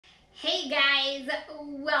Hey guys,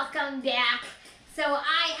 welcome back. So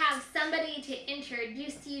I have somebody to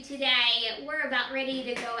introduce to you today. We're about ready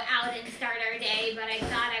to go out and start our day, but I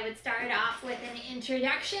thought I would start off with an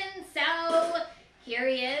introduction. So here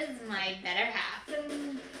he is, my better half.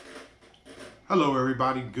 Hello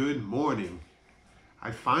everybody, good morning. I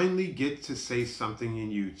finally get to say something in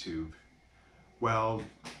YouTube. Well,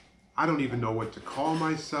 I don't even know what to call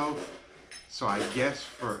myself, so I guess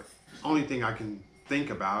for only thing I can think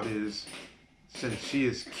about is, since she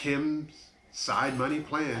is Kim's Side Money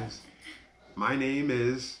Plans, my name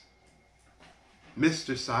is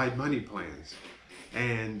Mr. Side Money Plans.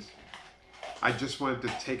 And I just wanted to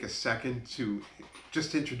take a second to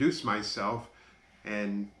just introduce myself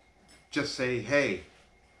and just say, hey,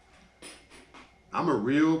 I'm a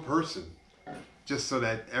real person, just so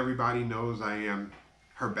that everybody knows I am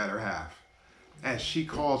her better half. As she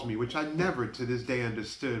calls me, which I never to this day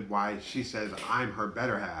understood why she says I'm her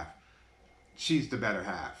better half. She's the better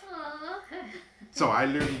half. Aww. So I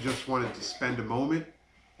literally just wanted to spend a moment,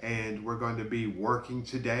 and we're going to be working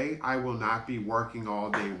today. I will not be working all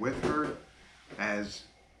day with her, as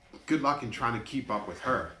good luck in trying to keep up with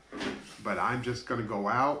her. But I'm just going to go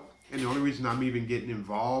out, and the only reason I'm even getting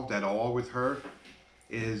involved at all with her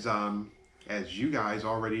is, as you guys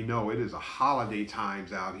already know, it is a holiday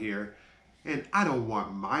times out here. And I don't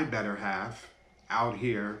want my better half out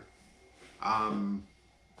here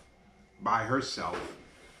by herself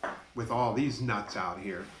with all these nuts out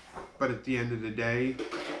here. But at the end of the day,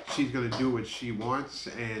 she's going to do what she wants.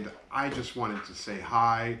 And I just wanted to say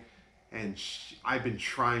hi. And I've been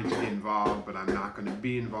trying to get involved, but I'm not going to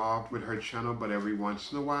be involved with her channel. But every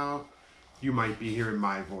once in a while, you might be hearing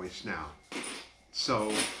my voice now.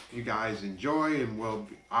 So you guys enjoy, and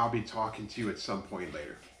I'll be talking to you at some point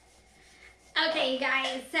later. Okay, you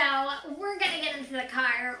guys, so we're going to get into the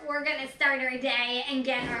car. We're going to start our day and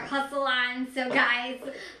get our hustle on. So guys,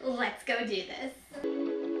 let's go do this.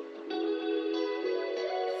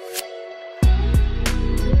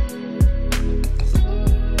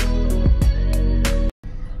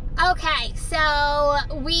 Okay,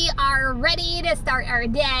 so we are ready to start our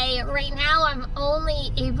day. Right now, I'm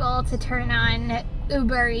only able to turn on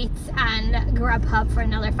Uber Eats and Grubhub for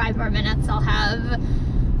another 5 more minutes. I'll have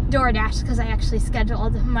DoorDash because I actually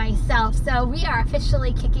scheduled myself. So we are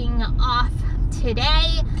officially kicking off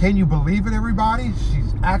today. Can you believe it, everybody?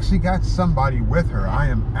 She's actually got somebody with her. I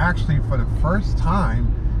am actually, for the first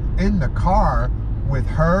time, in the car with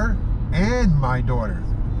her and my daughter.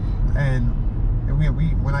 And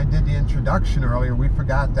when I did the introduction earlier, we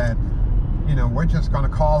forgot that, you know, we're just going to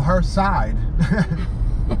call her Side.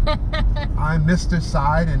 I'm Mr.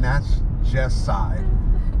 Side, and that's just Side.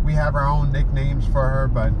 We have our own nicknames for her,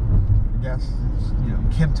 but I guess, you know,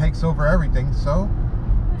 Kim takes over everything, so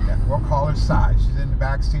yeah, we'll call her Side. She's in the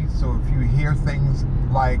back seat, so if you hear things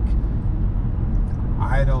like,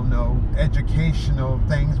 I don't know, educational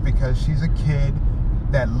things, because she's a kid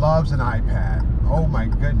that loves an iPad. Oh my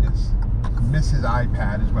goodness. Mrs.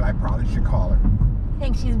 iPad is what I probably should call her. I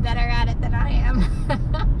think she's better at it than I am.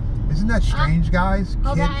 Isn't that strange, guys?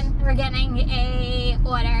 Hold Kids? on, we're getting a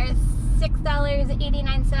order.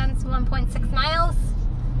 $6.89, 1.6 miles.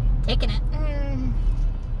 Taking it.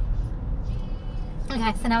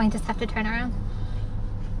 Okay, so now we just have to turn around.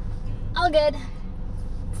 All good.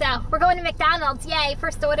 So we're going to McDonald's. Yay!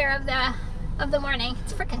 First order of the morning.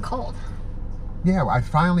 It's freaking cold. Yeah, I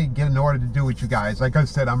finally get an order to do with you guys. Like I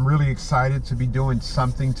said, I'm really excited to be doing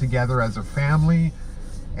something together as a family,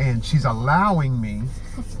 and she's allowing me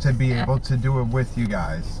to be able to do it with you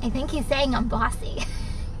guys. I think he's saying I'm bossy.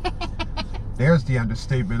 There's the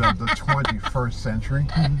understatement of the 21st century.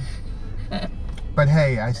 But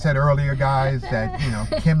hey, I said earlier, guys, that, you know,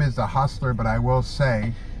 Kim is a hustler, but I will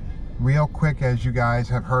say, real quick, as you guys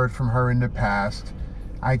have heard from her in the past,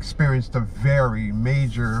 I experienced a very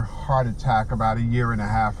major heart attack about 1.5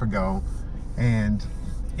 years ago, and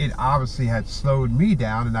it obviously had slowed me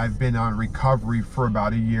down, and I've been on recovery for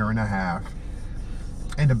about 1.5 years.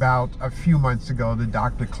 And about a few months ago, the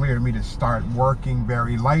doctor cleared me to start working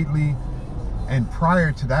very lightly. And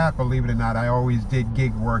prior to that, believe it or not, I always did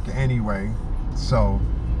gig work anyway. So,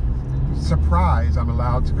 surprise, I'm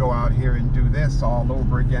allowed to go out here and do this all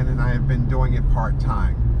over again, and I have been doing it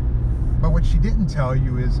part-time. But what she didn't tell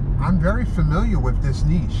you is I'm very familiar with this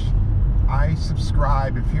niche. I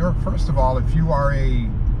subscribe, first of all, if you are a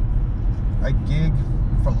gig,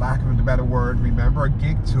 for lack of a better word, remember, a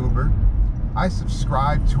gig tuber, I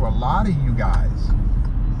subscribe to a lot of you guys,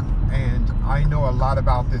 and I know a lot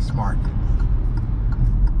about this market.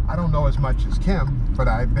 I don't know as much as Kim, but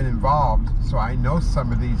I've been involved, so I know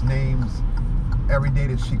some of these names every day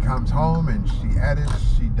that she comes home and she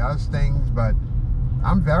edits, she does things, but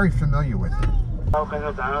I'm very familiar with it. Okay,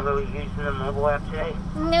 McDonald's, are we using the mobile app today?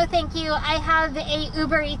 No, thank you. I have a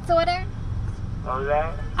Uber Eats order. What was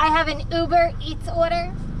that? I have an Uber Eats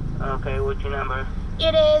order. Okay, what's your number?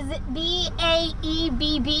 It is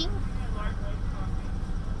BAEBB.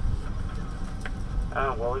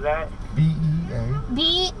 What was that?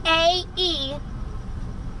 B-E-A.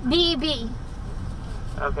 BAEBB.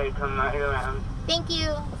 Okay, come right around. Thank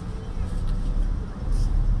you.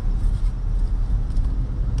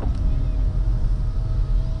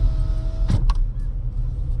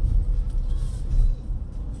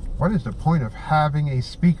 What is the point of having a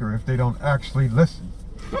speaker if they don't actually listen?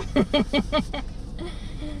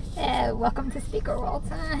 Welcome to Speaker World.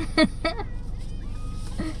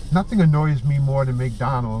 Nothing annoys me more than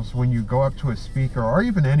McDonald's when you go up to a speaker, or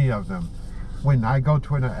even any of them. When I go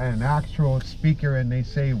to an actual speaker and they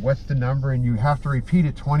say, what's the number? And you have to repeat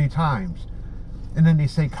it 20 times. And then they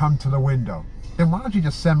say, come to the window. Then why don't you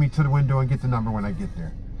just send me to the window and get the number when I get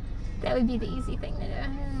there? That would be the easy thing to do.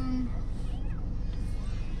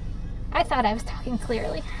 I thought I was talking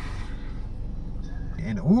clearly.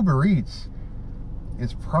 And Uber Eats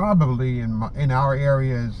is probably in our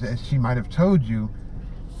areas, as she might have told you,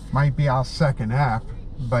 might be our second app.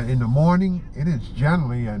 But in the morning, it is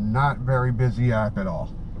generally a not very busy app at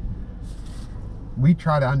all. We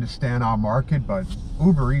try to understand our market, but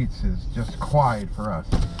Uber Eats is just quiet for us.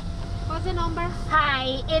 What's the number?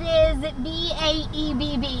 Hi, it is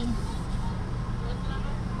BAEBB.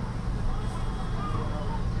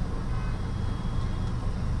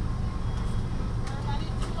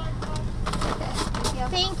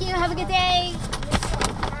 Thank you. Have a good day.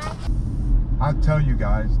 I'll tell you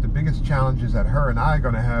guys, the biggest challenges that her and I are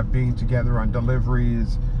going to have being together on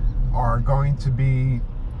deliveries are going to be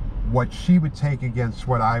what she would take against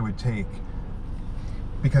what I would take.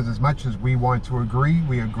 Because as much as we want to agree,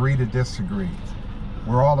 we agree to disagree.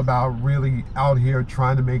 We're all about really out here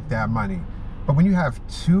trying to make that money. But when you have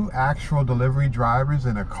two actual delivery drivers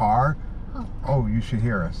in a car, oh, you should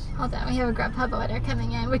hear us. Hold on, we have a Grubhub order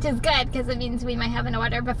coming in, which is good because it means we might have an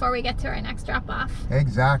order before we get to our next drop-off.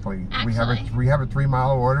 Exactly. Actually, we have a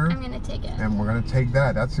 3-mile order. I'm going to take it. And we're going to take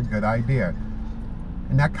that. That's a good idea.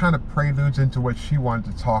 And that kind of preludes into what she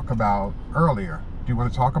wanted to talk about earlier. Do you want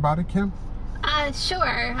to talk about it, Kim?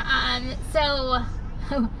 Sure. So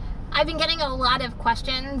I've been getting a lot of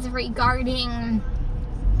questions regarding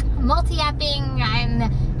multi-apping and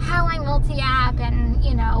how I multi-app and,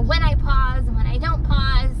 you know, when I pause and when I don't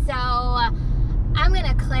pause. So I'm going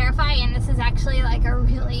to clarify, and this is actually like a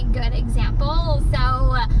really good example.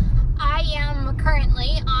 So I am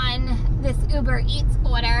currently on this Uber Eats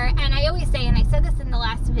order, and I always say, and I said this in the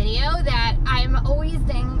last video, that I'm always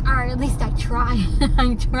doing, or at least I try,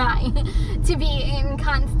 I try to be in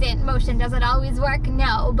constant motion. Does it always work?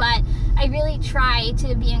 No, but I really try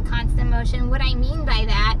to be in constant motion. What I mean by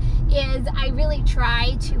that is I really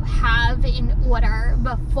try to have an order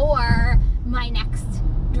before my next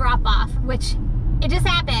drop-off, which it just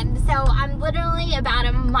happened. So I'm literally about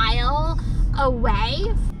a mile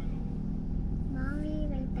away. Mommy,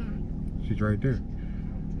 right back. She's right there.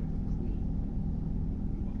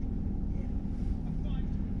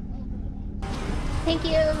 Thank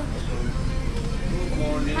you. Good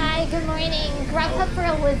morning. Hi, good morning. Grubhub for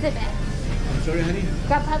Elizabeth. I'm sorry, honey?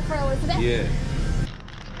 Grubhub for Elizabeth? Yeah.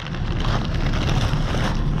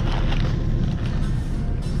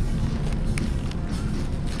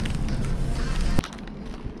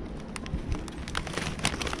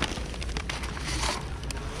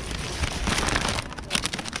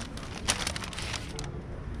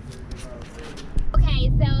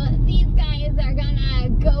 Okay, so these guys are gonna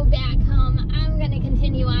go back home. I'm gonna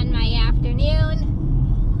continue on my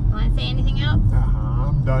afternoon. Want to say anything else?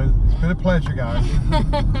 I'm done. It's been a pleasure, guys.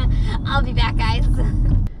 I'll be back, guys.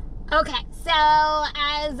 Okay, so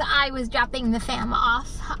as I was dropping the fam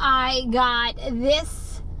off, I got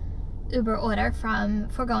this Uber order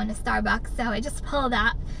for going to Starbucks. So I just pulled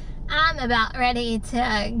up. I'm about ready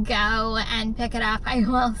to go and pick it up. I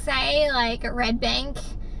will say, like, Red Bank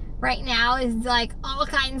right now is like all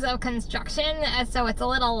kinds of construction, so it's a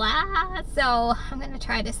little so I'm gonna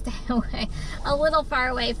try to stay away a little far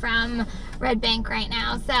away from Red Bank right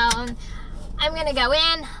now. So I'm gonna go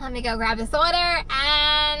in, let me go grab this order,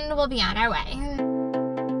 and we'll be on our way.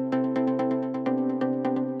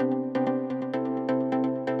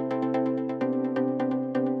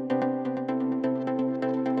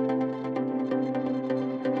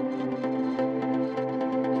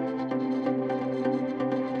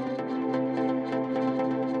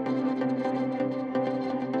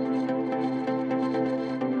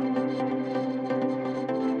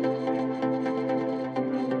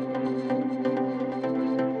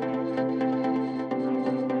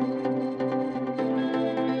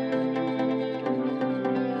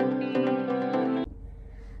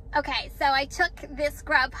 Okay, so I took this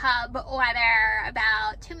Grubhub order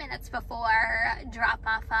about 2 minutes before drop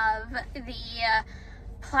off of the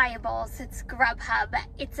Pliables. It's Grubhub.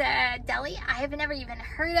 It's a deli I have never even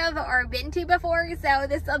heard of or been to before, so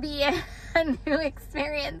this will be a new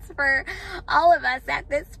experience for all of us at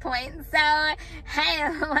this point. So,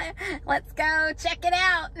 hey, let's go check it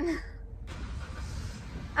out.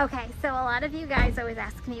 Okay, so a lot of you guys always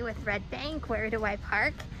ask me with Red Bank, where do I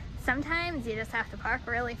park? Sometimes you just have to park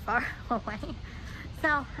really far away.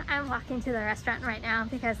 So I'm walking to the restaurant right now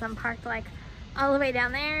because I'm parked like all the way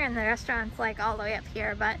down there and the restaurant's like all the way up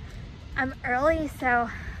here, but I'm early, so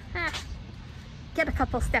get a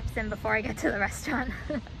couple steps in before I get to the restaurant.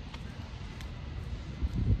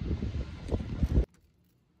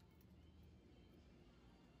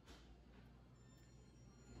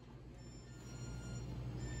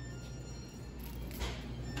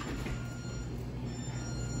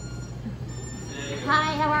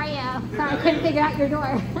 Hi, how are you? Sorry, I couldn't figure out your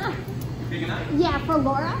door. Big enough? Yeah, for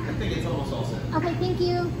Laura? I think it's almost all set. Okay, thank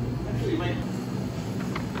you. Actually, you might.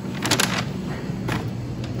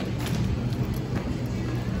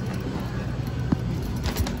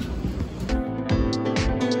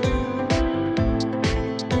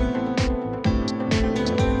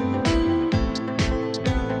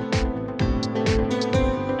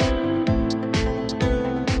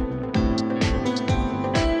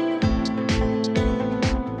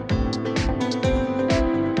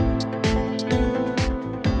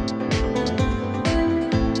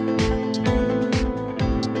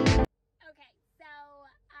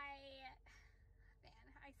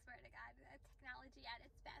 At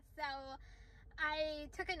its best. So I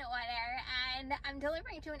took an order and I'm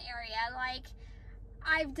delivering to an area like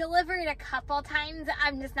I've delivered a couple times.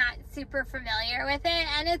 I'm just not super familiar with it,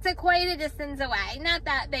 and it's quite a distance away. Not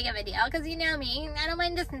that big of a deal because you know me, I don't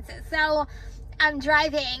mind distances. So I'm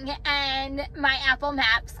driving and my Apple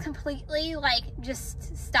Maps completely like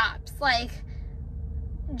just stops, like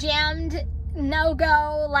jammed, no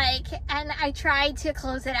go, like, and I tried to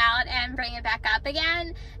close it out and bring it back up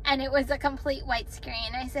again, and it was a complete white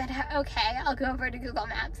screen. I said, okay, I'll go over to Google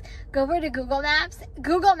Maps. Go over to Google Maps.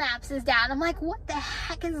 Google Maps is down. I'm like, what the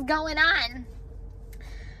heck is going on?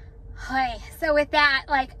 So with that,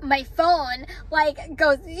 like, my phone, like,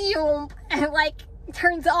 goes, zoom, and, like,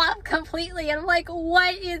 turns off completely, and I'm like,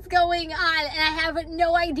 what is going on? And I have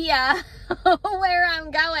no idea where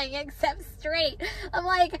I'm going except straight. I'm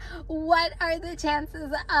like, what are the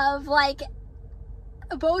chances of like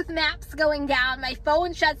both maps going down? My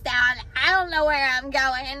phone shuts down. I don't know where I'm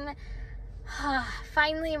going.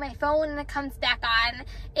 Finally, my phone comes back on.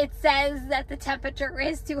 It says that the temperature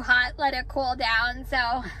is too hot, let it cool down. So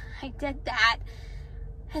I did that.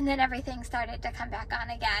 And then everything started to come back on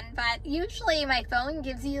again. But usually my phone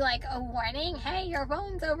gives you like a warning. Hey, your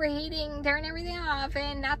phone's overheating. Turn everything off.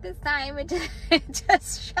 And not this time. It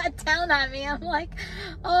just shut down on me. I'm like,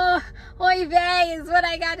 oh, oy vey is what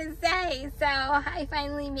I gotta say. So I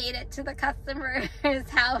finally made it to the customer's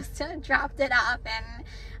house and dropped it off and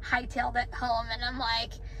hightailed it home. And I'm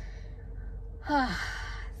like, oh.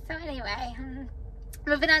 So anyway,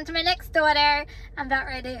 moving on to my next order. I'm about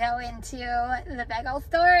ready to go into the bagel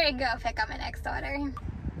store and go pick up my next order.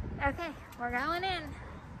 Okay, we're going in.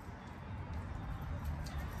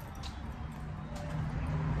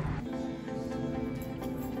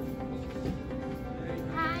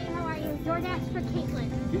 Hi, how are you? DoorDash for Caitlin.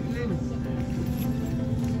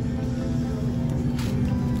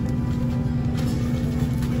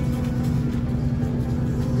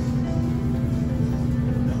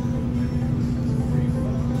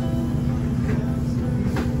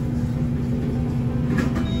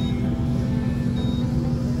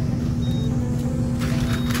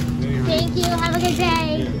 Thank you. Have a good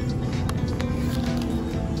day.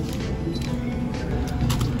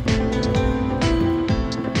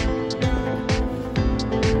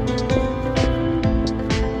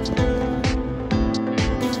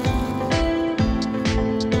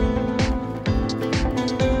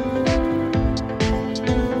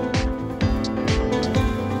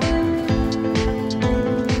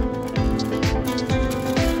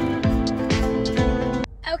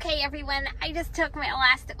 Okay, everyone, I just took my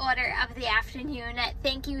last order of the afternoon.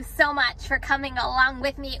 Thank you so much for coming along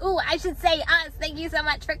with me. Ooh, I should say us. Thank you so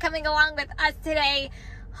much for coming along with us today.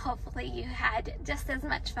 Hopefully you had just as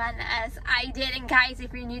much fun as I did. And guys,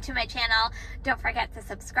 if you're new to my channel, don't forget to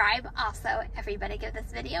subscribe. Also, everybody give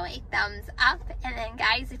this video a thumbs up. And then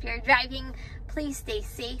guys, if you're driving, please stay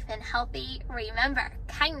safe and healthy. Remember,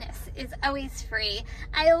 kindness is always free.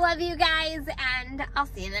 I love you guys, and I'll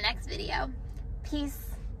see you in the next video. Peace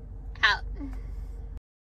out.